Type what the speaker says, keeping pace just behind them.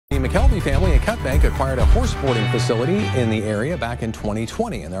McKelvey family at Cut Bank acquired a horse boarding facility in the area back in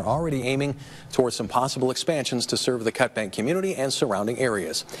 2020, and they're already aiming towards some possible expansions to serve the Cut Bank community and surrounding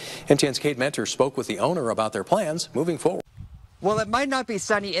areas. MTN's Kate Mentor spoke with the owner about their plans moving forward. Well, it might not be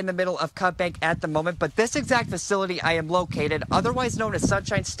sunny in the middle of Cut Bank at the moment, but this exact facility I am located, otherwise known as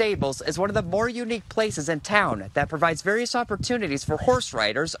Sunshine Stables, is one of the more unique places in town that provides various opportunities for horse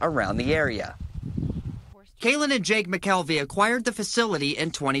riders around the area. Kaylin and Jake McKelvey acquired the facility in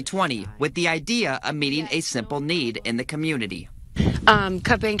 2020 with the idea of meeting a simple need in the community.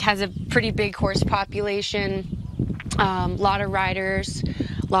 Cut Bank has a pretty big horse population, a lot of riders,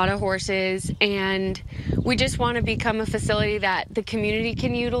 a lot of horses, and we just want to become a facility that the community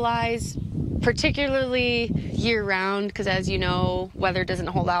can utilize, particularly year-round, because as you know, weather doesn't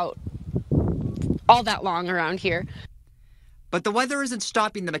hold out all that long around here. But the weather isn't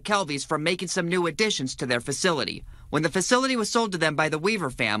stopping the McKelveys from making some new additions to their facility. When the facility was sold to them by the Weaver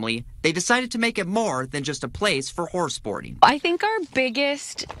family, they decided to make it more than just a place for horse boarding. I think our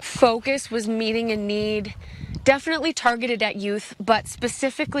biggest focus was meeting a need, definitely targeted at youth, but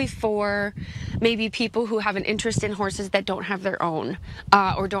specifically for maybe people who have an interest in horses that don't have their own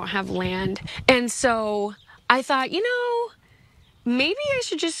or don't have land. And so I thought, maybe I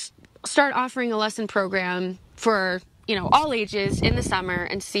should just start offering a lesson program for all ages in the summer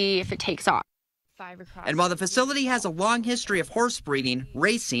and see if it takes off. And while the facility has a long history of horse breeding,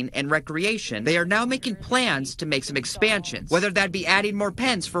 racing, and recreation, they are now making plans to make some expansions, whether that be adding more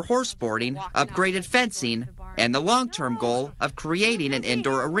pens for horse boarding, upgraded fencing, and the long-term goal of creating an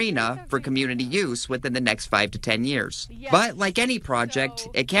indoor arena for community use within the next 5 to 10 years. But like any project,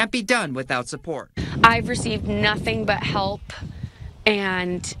 it can't be done without support. I've received nothing but help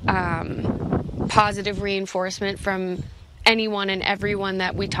and positive reinforcement from anyone and everyone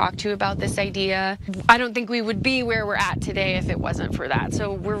that we talked to about this idea. I don't think we would be where we're at today if it wasn't for that.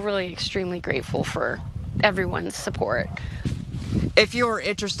 So we're really extremely grateful for everyone's support. If you're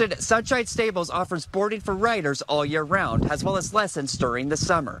interested, Sunshine Stables offers boarding for riders all year round, as well as lessons during the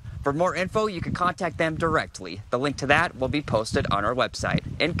summer. For more info, you can contact them directly. The link to that will be posted on our website.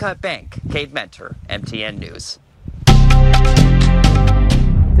 In Cut Bank, Kate Mentor, MTN News.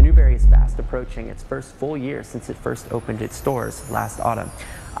 The Newberry is fast approaching its first full year since it first opened its doors last autumn.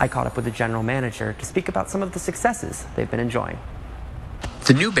 I caught up with the general manager to speak about some of the successes they've been enjoying.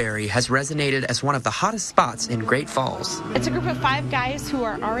 The Newberry has resonated as one of the hottest spots in Great Falls. It's a group of 5 guys who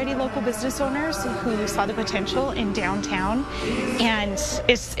are already local business owners who saw the potential in downtown, and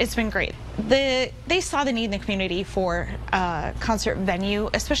it's been great. They saw the need in the community for a concert venue,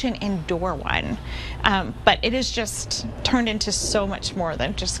 especially an indoor one, but it has just turned into so much more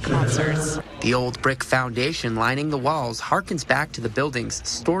than just concerts. The old brick foundation lining the walls harkens back to the building's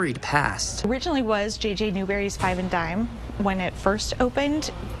storied past. Originally was J.J. Newberry's Five and Dime when it first opened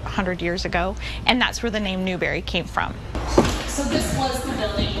 100 years ago, and that's where the name Newberry came from. So this was the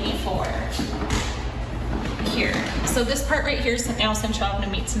building before here. So this part right here is now Central Avenue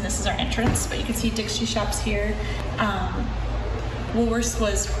Meats, and this is our entrance, but you can see Dick's Shoe Shops here. Woolworths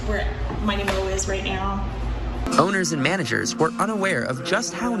was where Mighty Mo is right now. Owners and managers were unaware of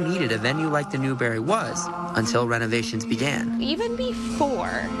just how needed a venue like the Newberry was until renovations began. Even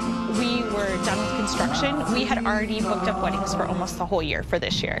before we were done with construction, we had already booked up weddings for almost the whole year for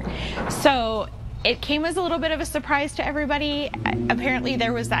this year. So it came as a little bit of a surprise to everybody. Apparently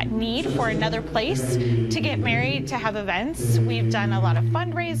there was that need for another place to get married, to have events. We've done a lot of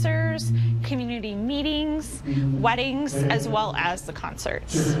fundraisers, community meetings, weddings, as well as the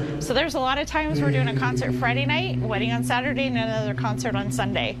concerts. So there's a lot of times we're doing a concert Friday night, wedding on Saturday, and another concert on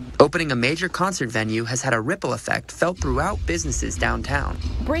Sunday. Opening a major concert venue has had a ripple effect felt throughout businesses downtown.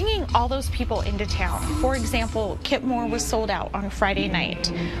 Bringing all those people into town. For example, Kip Moore was sold out on Friday night.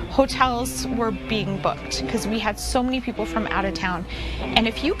 Hotels were being booked because we had so many people from out of town. And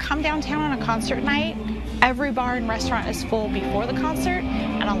if you come downtown on a concert night, every bar and restaurant is full before the concert,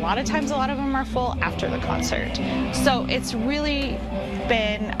 and a lot of times a lot of them are full after the concert. So it's really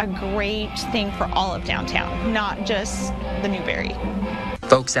been a great thing for all of downtown, not just the Newberry.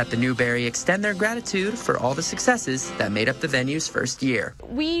 Folks at the Newberry extend their gratitude for all the successes that made up the venue's first year.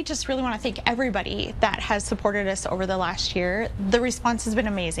 We just really want to thank everybody that has supported us over the last year. The response has been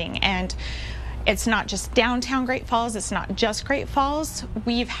amazing, and it's not just downtown Great Falls, it's not just Great Falls.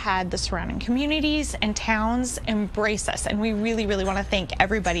 We've had the surrounding communities and towns embrace us, and we really, really want to thank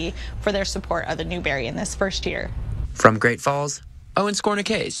everybody for their support of the Newberry in this first year. From Great Falls, Owen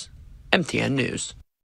Skornicase, MTN News.